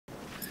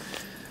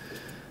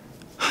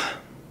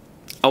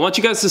I want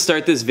you guys to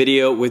start this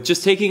video with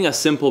just taking a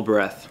simple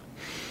breath.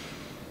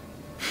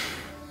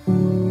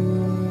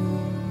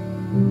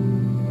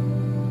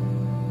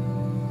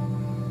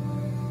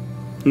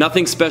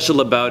 Nothing special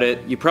about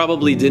it. You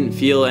probably didn't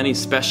feel any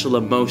special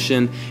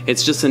emotion.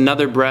 It's just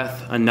another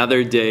breath,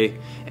 another day.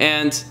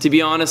 And to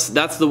be honest,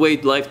 that's the way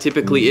life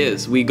typically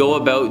is. We go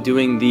about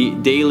doing the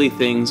daily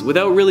things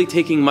without really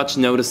taking much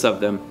notice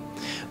of them.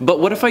 But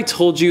what if I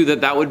told you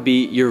that that would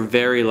be your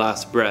very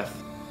last breath?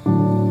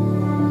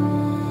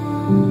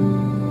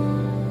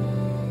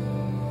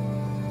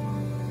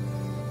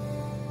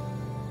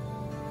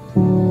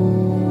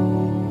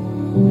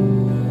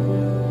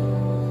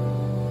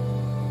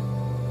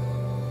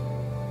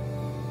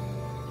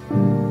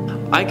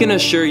 I can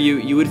assure you,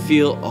 you would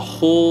feel a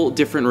whole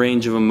different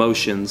range of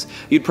emotions.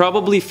 You'd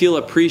probably feel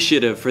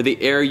appreciative for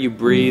the air you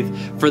breathe,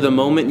 for the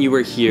moment you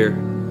were here.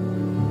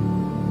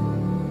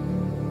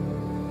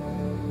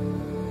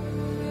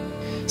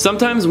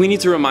 Sometimes we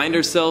need to remind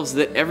ourselves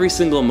that every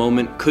single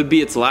moment could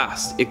be its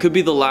last. It could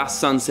be the last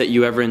sunset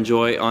you ever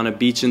enjoy on a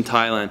beach in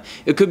Thailand.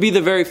 It could be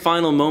the very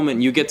final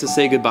moment you get to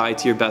say goodbye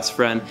to your best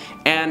friend.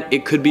 And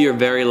it could be your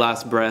very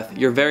last breath,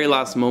 your very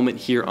last moment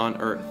here on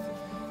Earth.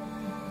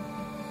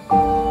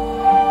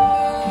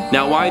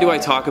 Now, why do I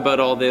talk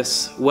about all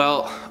this?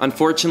 Well,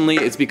 unfortunately,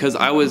 it's because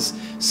I was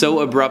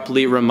so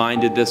abruptly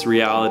reminded this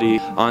reality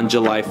on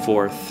July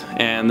 4th.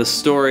 And the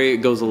story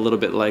goes a little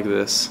bit like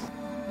this.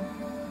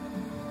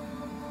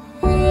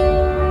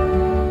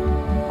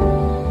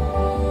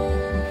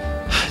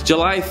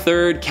 July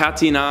 3rd,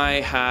 Kathy and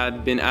I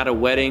had been at a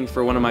wedding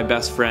for one of my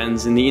best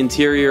friends in the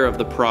interior of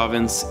the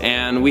province,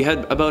 and we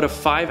had about a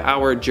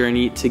 5-hour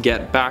journey to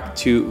get back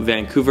to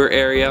Vancouver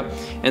area,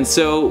 and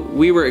so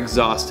we were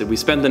exhausted. We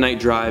spent the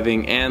night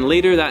driving, and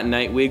later that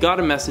night we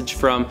got a message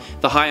from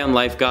the High on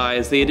Life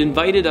guys. They had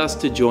invited us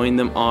to join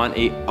them on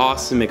an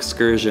awesome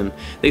excursion.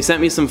 They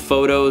sent me some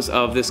photos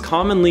of this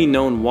commonly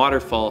known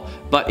waterfall,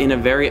 but in a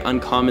very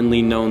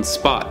uncommonly known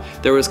spot.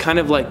 There was kind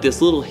of like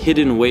this little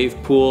hidden wave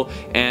pool,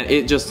 and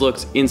it just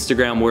looked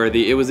Instagram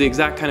worthy. It was the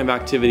exact kind of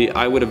activity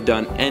I would have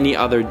done any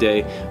other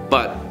day,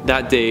 but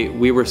that day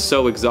we were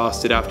so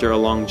exhausted after a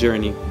long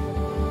journey.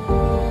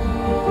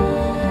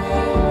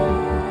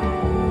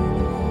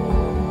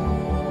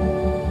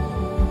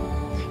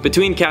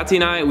 Between Kathy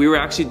and I, we were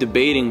actually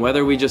debating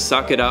whether we just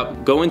suck it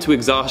up, go into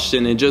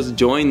exhaustion and just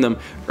join them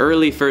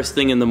early first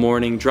thing in the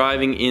morning,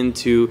 driving in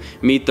to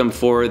meet them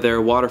for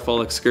their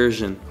waterfall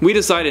excursion. We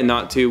decided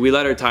not to. We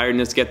let our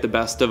tiredness get the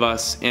best of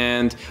us,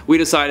 and we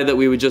decided that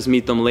we would just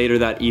meet them later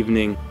that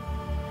evening.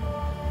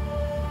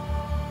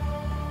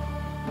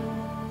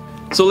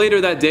 So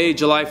later that day,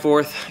 July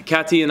 4th,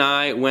 Kathy and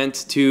I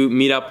went to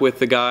meet up with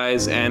the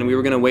guys, and we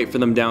were gonna wait for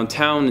them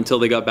downtown until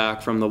they got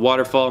back from the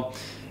waterfall.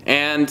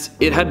 And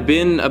it had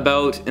been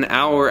about an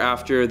hour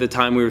after the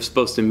time we were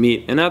supposed to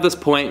meet. And at this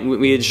point,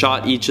 we had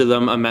shot each of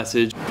them a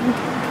message.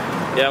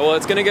 Yeah, well,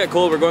 it's gonna get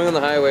cold. We're going on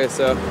the highway,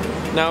 so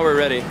now we're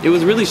ready. It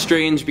was really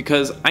strange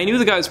because I knew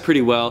the guys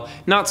pretty well.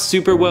 Not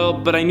super well,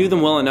 but I knew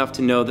them well enough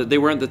to know that they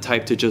weren't the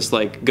type to just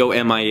like go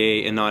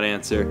MIA and not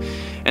answer.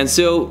 And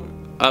so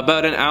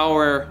about an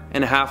hour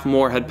and a half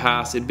more had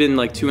passed. It'd been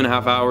like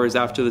 2.5 hours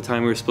after the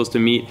time we were supposed to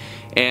meet.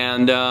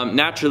 And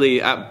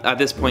naturally, at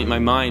this point, my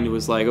mind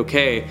was like,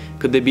 okay,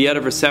 could they be out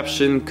of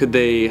reception? Could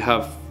they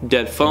have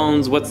dead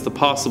phones? What's the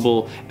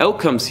possible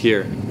outcomes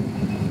here?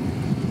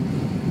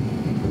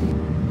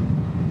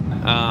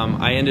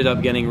 I ended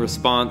up getting a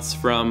response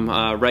from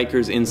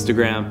Ryker's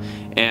Instagram,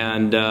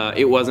 and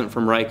it wasn't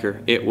from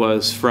Ryker. It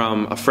was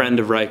from a friend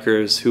of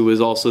Ryker's who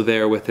was also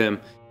there with him.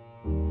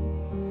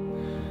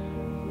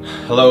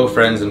 Hello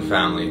friends and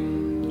family.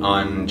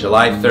 On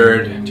July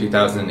 3rd,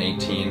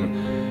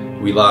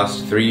 2018, we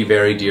lost 3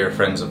 very dear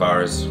friends of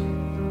ours,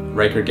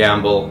 Ryker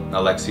Gamble,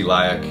 Alexey,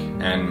 Lyakh,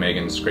 and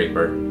Megan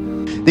Scraper.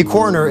 The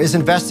coroner is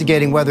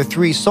investigating whether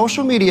 3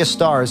 social media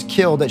stars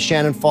killed at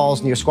Shannon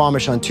Falls near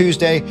Squamish on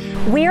Tuesday.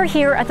 We're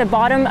here at the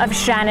bottom of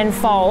Shannon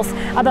Falls.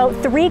 About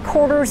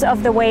 3/4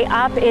 of the way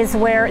up is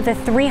where the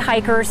 3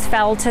 hikers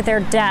fell to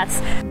their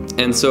deaths.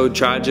 And so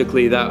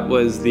tragically, that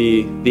was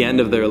the end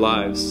of their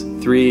lives.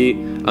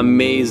 3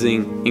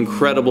 amazing,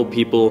 incredible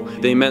people.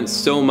 They meant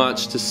so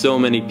much to so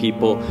many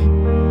people.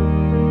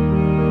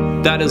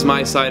 That is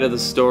my side of the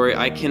story.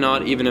 I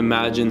cannot even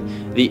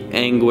imagine the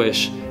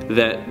anguish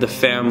that the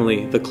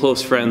family, the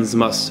close friends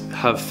must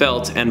have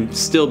felt and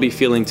still be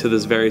feeling to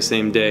this very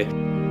same day.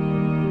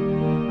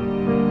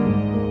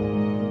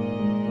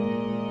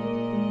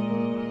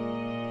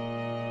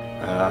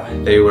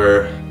 They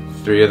were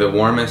 3 of the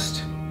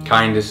warmest,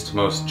 kindest,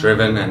 most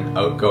driven and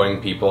outgoing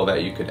people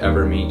that you could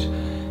ever meet,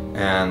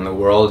 and the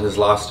world has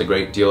lost a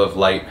great deal of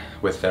light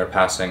with their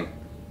passing.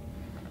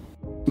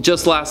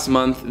 Just last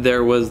month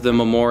there was the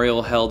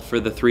memorial held for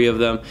the 3 of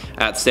them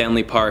at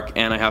Stanley Park,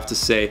 and I have to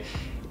say,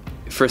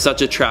 for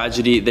such a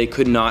tragedy, they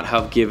could not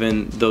have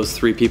given those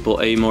 3 people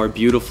a more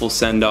beautiful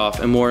send-off,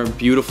 a more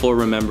beautiful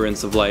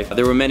remembrance of life.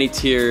 There were many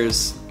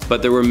tears,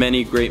 but there were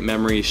many great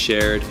memories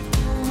shared.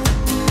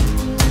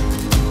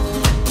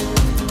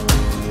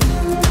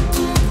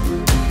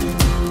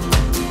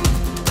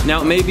 Now,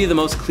 it may be the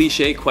most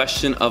cliche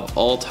question of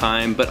all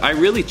time, but I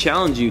really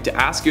challenge you to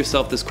ask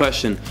yourself this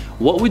question.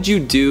 What would you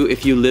do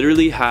if you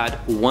literally had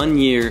 1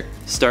 year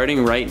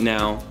starting right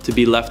now to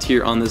be left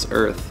here on this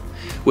earth?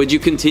 Would you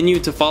continue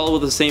to follow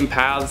the same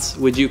paths?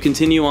 Would you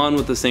continue on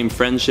with the same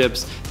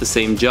friendships, the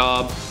same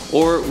job?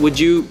 Or would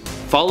you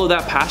follow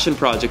that passion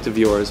project of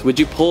yours? Would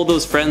you pull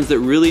those friends that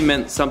really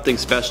meant something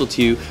special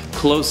to you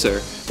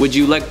closer? Would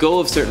you let go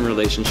of certain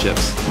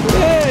relationships?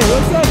 Hey,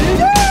 what's up,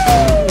 dude?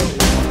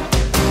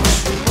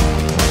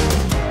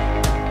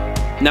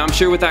 Now, I'm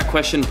sure with that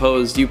question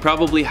posed, you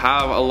probably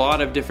have a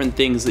lot of different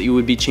things that you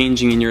would be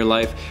changing in your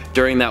life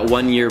during that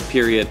 1 year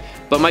period.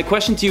 But my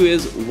question to you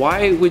is,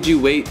 why would you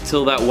wait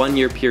till that 1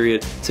 year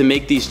period to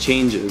make these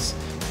changes?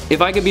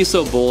 If I could be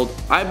so bold,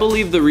 I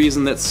believe the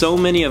reason that so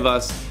many of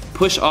us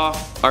push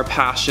off our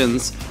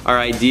passions, our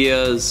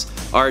ideas,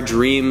 our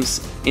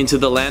dreams into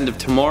the land of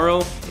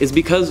tomorrow is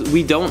because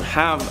we don't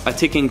have a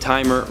ticking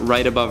timer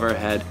right above our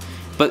head.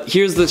 But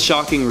here's the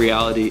shocking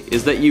reality,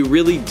 is that you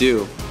really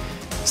do.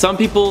 Some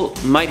people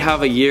might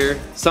have a year,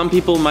 some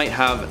people might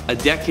have a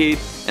decade,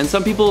 and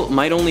some people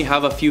might only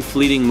have a few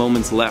fleeting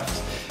moments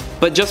left.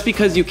 But just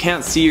because you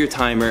can't see your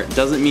timer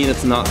doesn't mean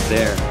it's not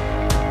there.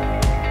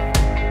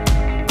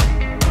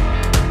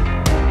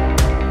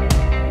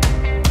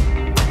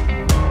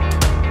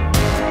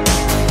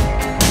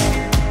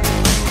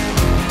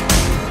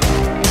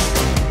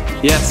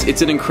 Yes,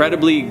 it's an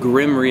incredibly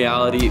grim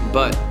reality,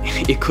 but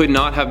it could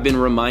not have been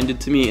reminded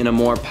to me in a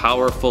more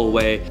powerful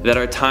way that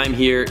our time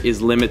here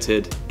is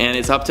limited, and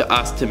it's up to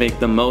us to make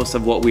the most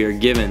of what we are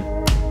given.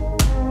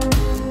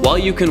 While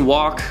you can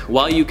walk,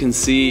 while you can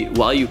see,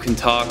 while you can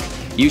talk,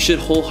 you should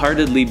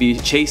wholeheartedly be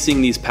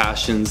chasing these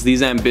passions,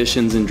 these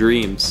ambitions and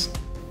dreams.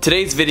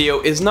 Today's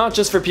video is not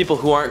just for people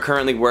who aren't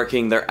currently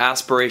working their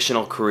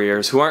aspirational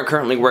careers, who aren't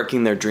currently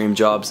working their dream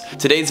jobs.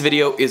 Today's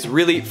video is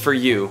really for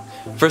you.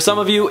 For some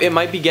of you, it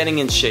might be getting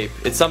in shape.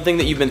 It's something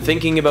that you've been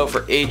thinking about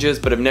for ages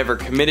but have never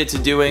committed to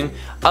doing.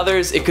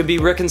 Others, it could be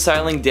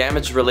reconciling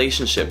damaged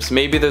relationships.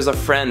 Maybe there's a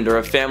friend or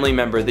a family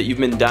member that you've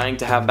been dying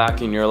to have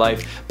back in your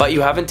life, but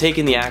you haven't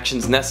taken the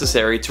actions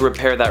necessary to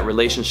repair that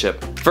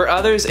relationship. For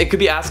others, it could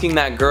be asking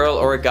that girl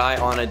or a guy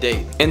on a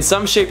date. In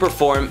some shape or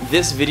form,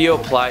 this video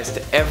applies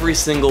to every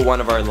single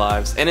one of our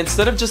lives, and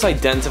instead of just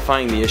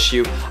identifying the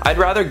issue, I'd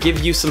rather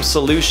give you some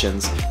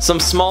solutions, some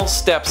small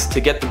steps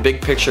to get the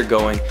big picture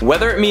going.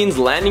 Whether it means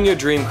landing your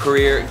dream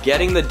career,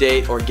 getting the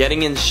date, or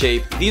getting in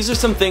shape, these are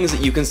some things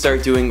that you can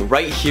start doing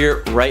right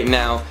here, right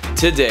now,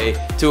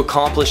 today, to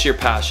accomplish your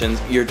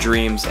passions, your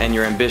dreams, and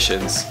your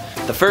ambitions.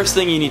 The first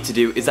thing you need to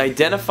do is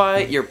identify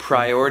your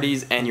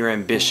priorities and your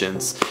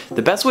ambitions.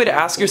 The best way to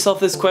ask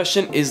yourself this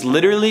question is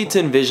literally to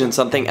envision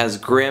something as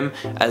grim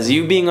as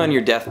you being on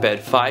your deathbed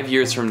 5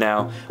 years from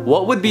now.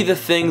 What would be the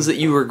things that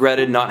you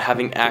regretted not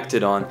having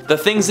acted on? The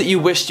things that you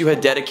wished you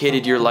had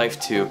dedicated your life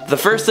to? The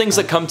first things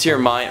that come to your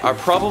mind are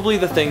probably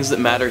the things that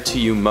matter to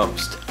you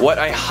most. What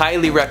I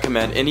highly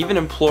recommend and even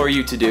implore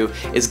you to do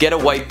is get a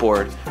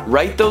whiteboard.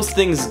 Write those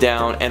things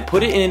down and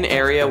put it in an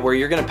area where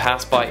you're going to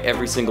pass by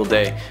every single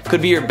day.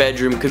 Could be your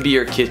bedroom, could be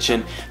your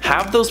kitchen.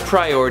 Have those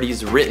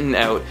priorities written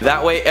out.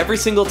 That way, every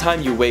single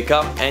time you wake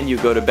up and you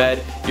go to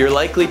bed, you're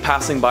likely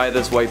passing by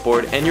this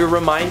whiteboard and you're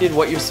reminded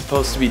what you're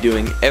supposed to be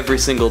doing every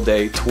single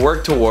day to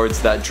work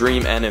towards that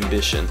dream and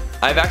ambition.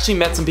 I've actually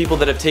met some people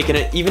that have taken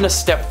it even a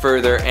step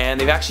further, and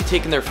they've actually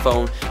taken their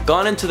phone,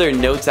 gone into their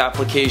notes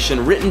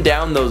application, written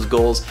down those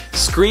goals,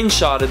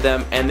 screenshotted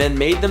them, and then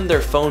made them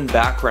their phone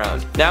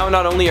background. Now,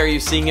 not only are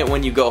you seeing it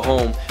when you go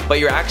home, but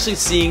you're actually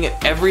seeing it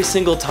every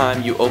single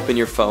time you open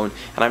your phone.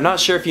 And I'm not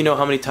sure if you know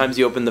how many times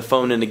you open the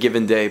phone in a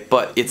given day,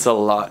 but it's a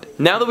lot.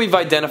 Now that we've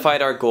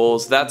identified our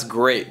goals, that's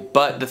great,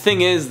 but the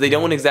thing is, they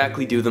don't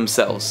exactly do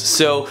themselves.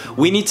 So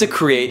we need to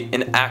create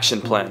an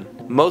action plan.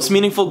 Most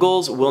meaningful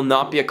goals will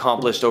not be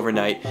accomplished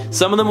overnight.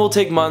 Some of them will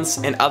take months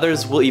and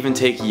others will even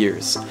take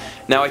years.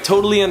 Now, I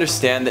totally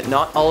understand that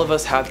not all of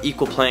us have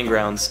equal playing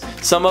grounds.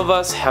 Some of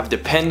us have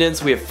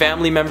dependents, we have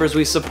family members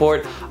we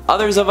support.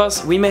 Others of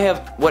us, we may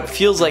have what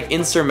feels like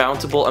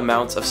insurmountable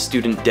amounts of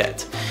student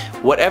debt.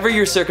 Whatever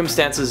your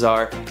circumstances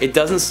are, it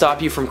doesn't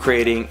stop you from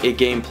creating a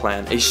game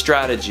plan, a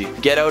strategy.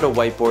 Get out a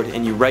whiteboard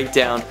and you write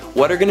down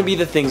what are going to be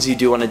the things you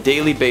do on a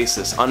daily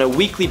basis, on a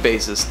weekly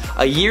basis,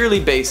 a yearly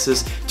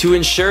basis to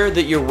ensure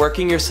that you're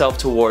working yourself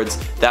towards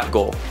that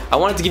goal. I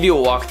wanted to give you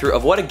a walkthrough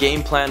of what a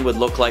game plan would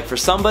look like for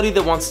somebody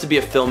that wants to be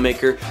a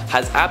filmmaker,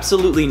 has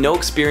absolutely no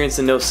experience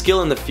and no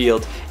skill in the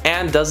field,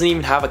 and doesn't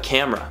even have a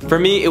camera. For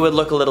me, it would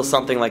look a little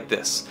something like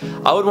this.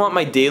 I would want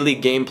my daily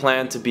game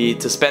plan to be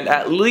to spend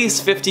at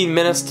least 15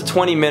 minutes to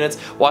 20 minutes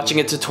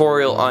watching a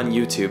tutorial on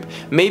YouTube.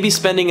 Maybe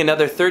spending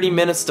another 30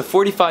 minutes to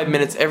 45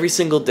 minutes every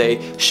single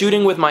day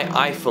shooting with my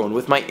iPhone,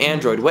 with my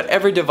Android,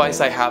 whatever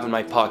device I have in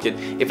my pocket.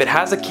 If it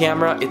has a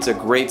camera, it's a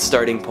great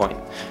starting point.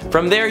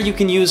 From there, you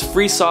can use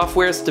free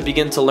softwares to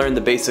begin to learn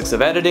the basics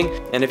of editing,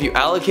 and if you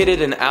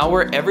allocated an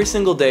hour every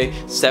single day,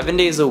 7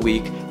 days a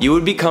week, you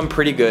would become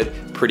pretty good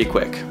pretty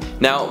quick.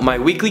 Now, my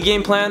weekly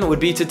game plan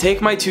would be to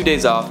take my 2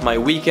 days off, my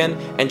weekend,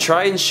 and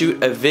try and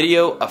shoot a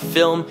video, a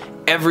film,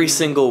 every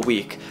single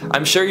week.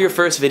 I'm sure your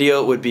first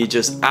video would be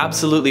just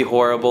absolutely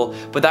horrible,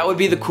 but that would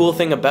be the cool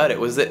thing about it,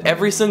 was that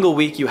every single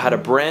week you had a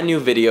brand new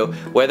video,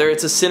 whether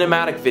it's a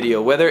cinematic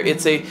video, whether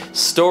it's a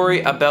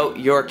story about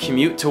your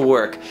commute to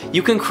work.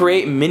 You can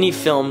create mini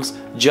films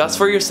just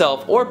for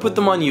yourself or put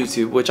them on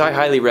YouTube, which I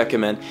highly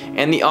recommend.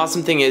 And the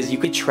awesome thing is you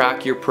could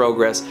track your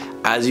progress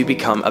as you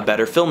become a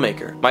better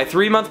filmmaker. My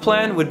 3-month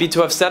plan would be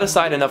to have set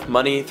aside enough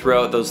money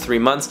throughout those 3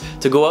 months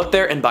to go out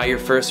there and buy your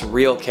first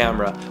real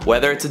camera.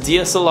 Whether it's a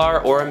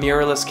DSLR or a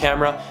mirrorless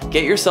camera,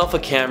 get yourself a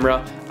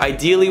camera,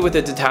 ideally with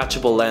a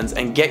detachable lens,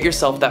 and get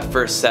yourself that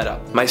first setup.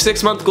 My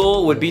 6-month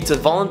goal would be to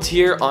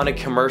volunteer on a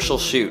commercial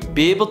shoot.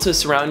 Be able to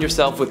surround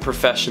yourself with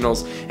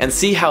professionals and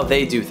see how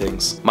they do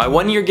things. My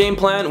 1-year game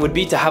plan would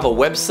be to have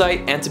a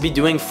website and to be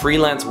doing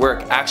freelance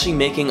work, actually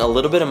making a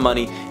little bit of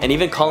money and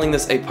even calling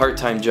this a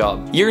part-time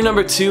job. Year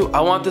number 2, I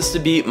want this to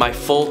be my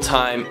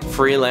full-time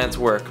freelance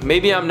work.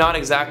 Maybe I'm not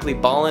exactly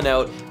balling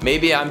out,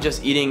 maybe I'm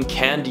just eating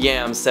canned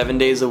yams 7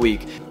 days a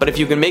week, but if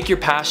you can make your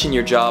passion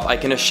your job, I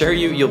can assure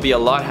you you'll be a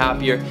lot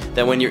happier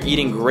than when you're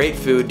eating great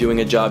food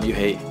doing a job you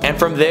hate. And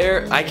from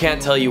there, I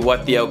can't tell you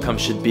what the outcome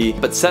should be,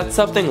 but set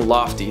something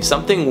lofty,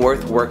 something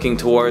worth working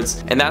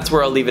towards, and that's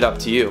where I'll leave it up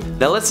to you.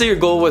 Now let's say your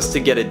goal was to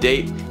get a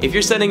date. If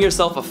you're setting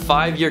yourself a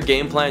 5-year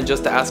game plan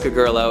just to ask a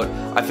girl out,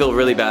 I feel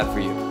really bad for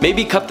you.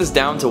 Maybe cut this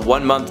down to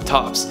 1 month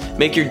tops.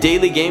 Make your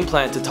daily game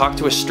plan to talk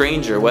to a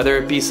stranger, whether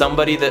it be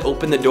somebody that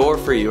opened the door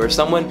for you or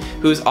someone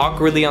who's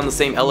awkwardly on the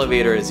same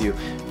elevator as you.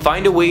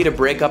 Find a way to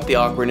break up the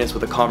awkwardness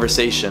with a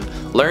conversation.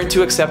 Learn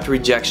to accept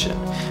rejection.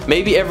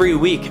 Maybe every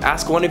week,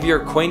 ask one of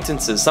your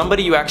acquaintances,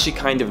 somebody you actually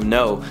kind of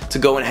know, to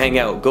go and hang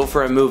out, go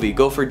for a movie,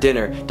 go for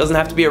dinner. Doesn't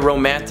have to be a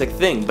romantic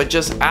thing, but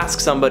just ask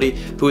somebody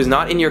who is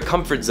not in your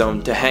comfort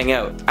zone to hang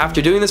out.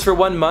 After doing this for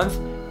 1 month,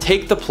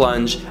 take the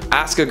plunge,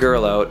 ask a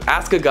girl out,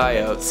 ask a guy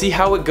out, see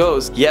how it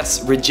goes.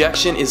 Yes,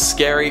 rejection is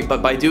scary,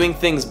 but by doing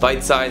things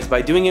bite-sized,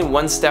 by doing it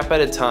 1 step at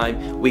a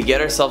time, we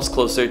get ourselves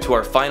closer to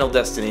our final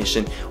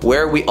destination,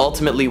 where we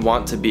ultimately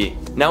want to be.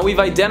 Now we've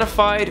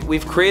identified,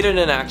 we've created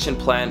an action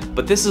plan,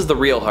 but this is the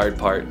real hard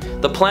part.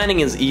 The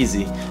planning is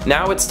easy.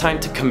 Now it's time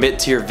to commit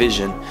to your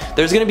vision.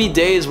 There's gonna be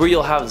days where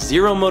you'll have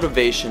zero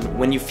motivation,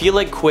 when you feel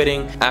like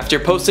quitting, after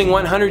posting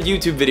 100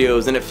 YouTube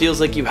videos and it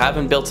feels like you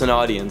haven't built an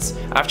audience,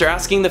 after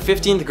asking the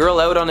 15th girl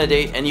out on a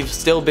date and you've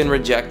still been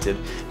rejected.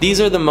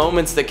 These are the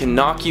moments that can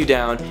knock you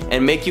down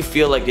and make you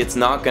feel like it's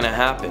not gonna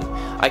happen.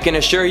 I can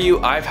assure you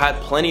I've had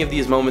plenty of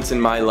these moments in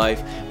my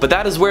life, but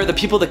that is where the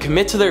people that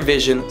commit to their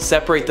vision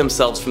separate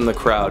themselves from the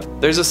crowd.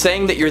 There's a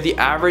saying that you're the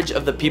average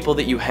of the people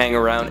that you hang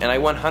around, and I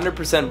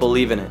 100%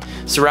 believe in it.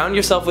 Surround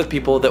yourself with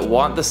people that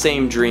want the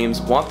same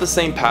dreams, want the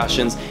same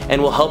passions,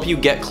 and will help you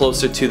get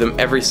closer to them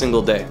every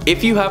single day.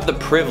 If you have the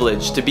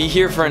privilege to be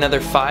here for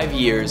another 5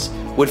 years,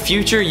 would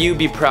future you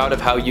be proud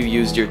of how you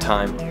used your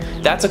time?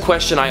 That's a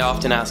question I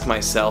often ask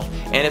myself,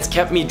 and it's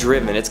kept me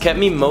driven. It's kept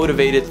me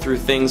motivated through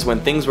things when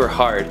things were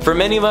hard. For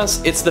many of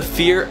us, it's the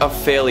fear of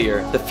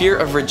failure, the fear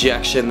of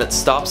rejection that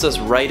stops us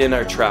right in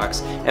our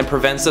tracks and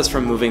prevents us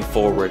from moving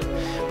forward.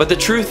 But the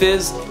truth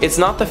is, it's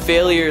not the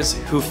failures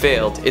who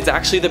failed, it's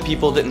actually the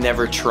people that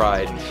never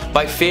tried.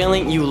 By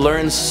failing, you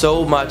learn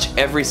so much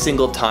every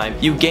single time.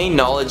 You gain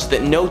knowledge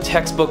that no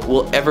textbook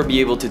will ever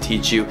be able to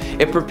teach you.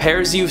 It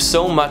prepares you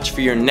so much for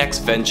your next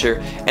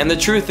venture, and the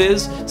truth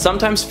is,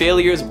 sometimes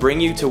failures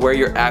bring you to where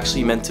you're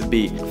actually meant to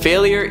be.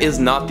 Failure is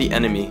not the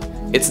enemy.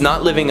 It's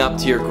not living up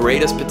to your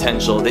greatest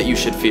potential that you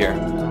should fear.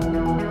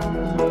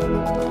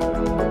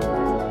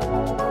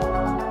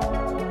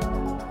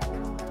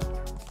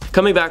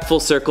 Coming back full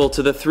circle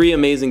to the 3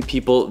 amazing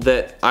people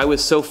that I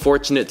was so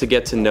fortunate to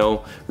get to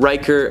know,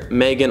 Ryker,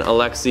 Megan,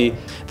 Alexey.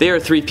 They are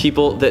 3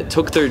 people that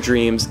took their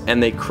dreams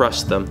and they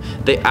crushed them.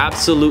 They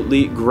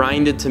absolutely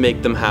grinded to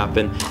make them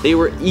happen. They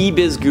were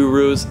e-biz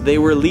gurus, they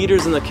were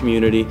leaders in the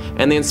community,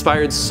 and they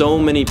inspired so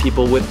many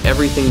people with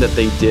everything that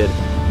they did.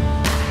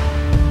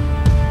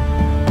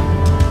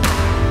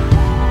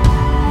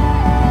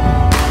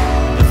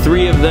 The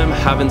 3 of them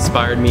have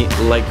inspired me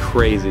like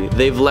crazy.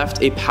 They've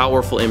left a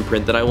powerful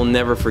imprint that I will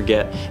never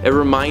forget. A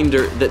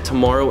reminder that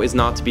tomorrow is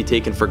not to be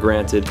taken for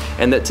granted,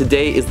 and that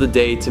today is the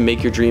day to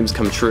make your dreams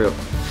come true.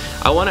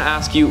 I want to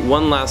ask you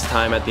one last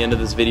time at the end of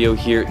this video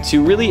here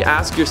to really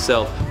ask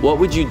yourself, what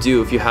would you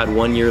do if you had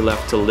 1 year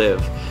left to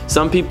live?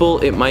 Some people,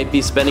 it might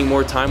be spending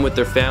more time with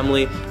their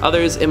family.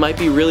 Others, it might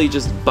be really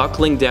just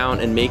buckling down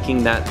and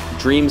making that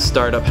dream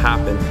startup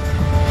happen.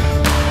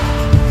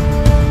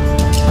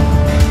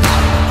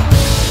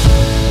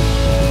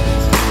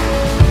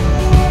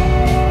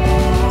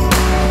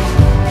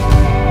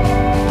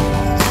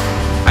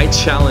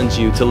 Challenge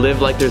you to live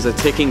like there's a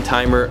ticking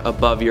timer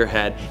above your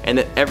head, and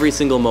that every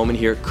single moment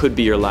here could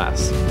be your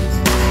last.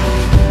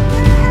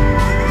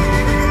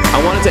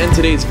 I wanted to end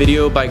today's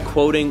video by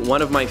quoting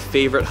one of my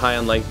favorite High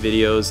on Life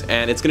videos,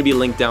 and it's going to be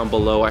linked down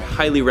below. I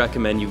highly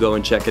recommend you go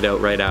and check it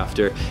out right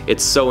after.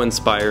 It's so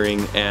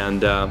inspiring,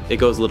 and it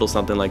goes a little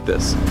something like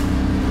this.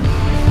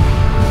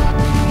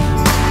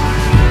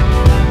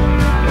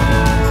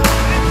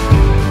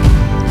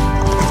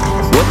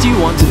 What do you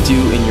want to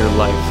do in your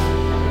life?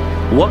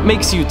 What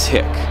makes you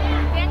tick?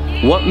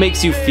 What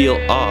makes you feel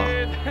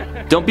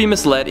awe? Don't be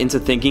misled into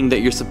thinking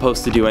that you're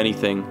supposed to do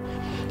anything.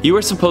 You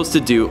are supposed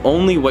to do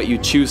only what you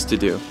choose to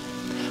do.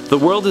 The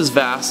world is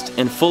vast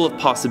and full of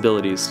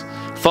possibilities.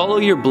 Follow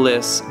your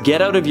bliss,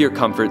 get out of your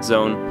comfort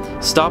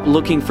zone, stop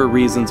looking for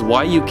reasons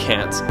why you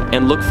can't,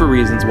 and look for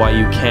reasons why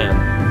you can.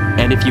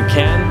 And if you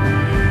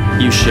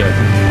can, you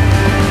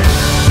should.